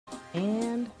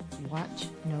and watch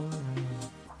no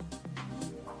learn.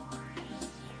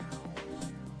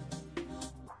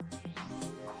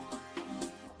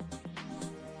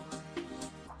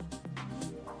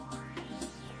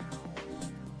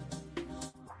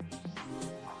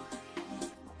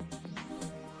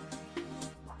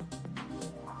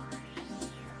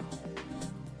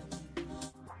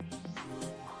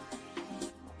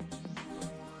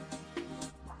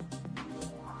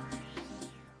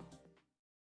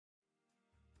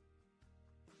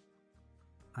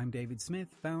 I'm David Smith,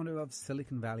 founder of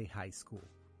Silicon Valley High School,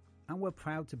 and we're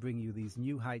proud to bring you these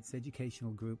New Heights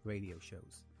Educational Group radio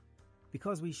shows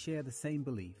because we share the same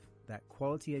belief that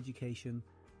quality education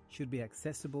should be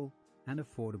accessible and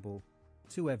affordable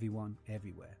to everyone,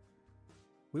 everywhere.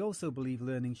 We also believe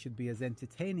learning should be as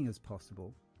entertaining as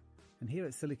possible, and here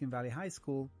at Silicon Valley High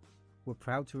School, we're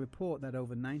proud to report that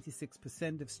over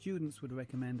 96% of students would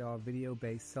recommend our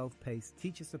video-based, self-paced,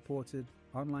 teacher-supported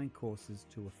online courses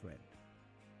to a friend.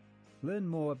 Learn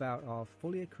more about our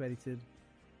fully accredited,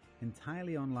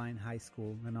 entirely online high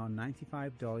school and our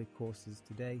 $95 courses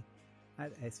today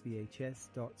at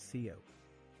svhs.co.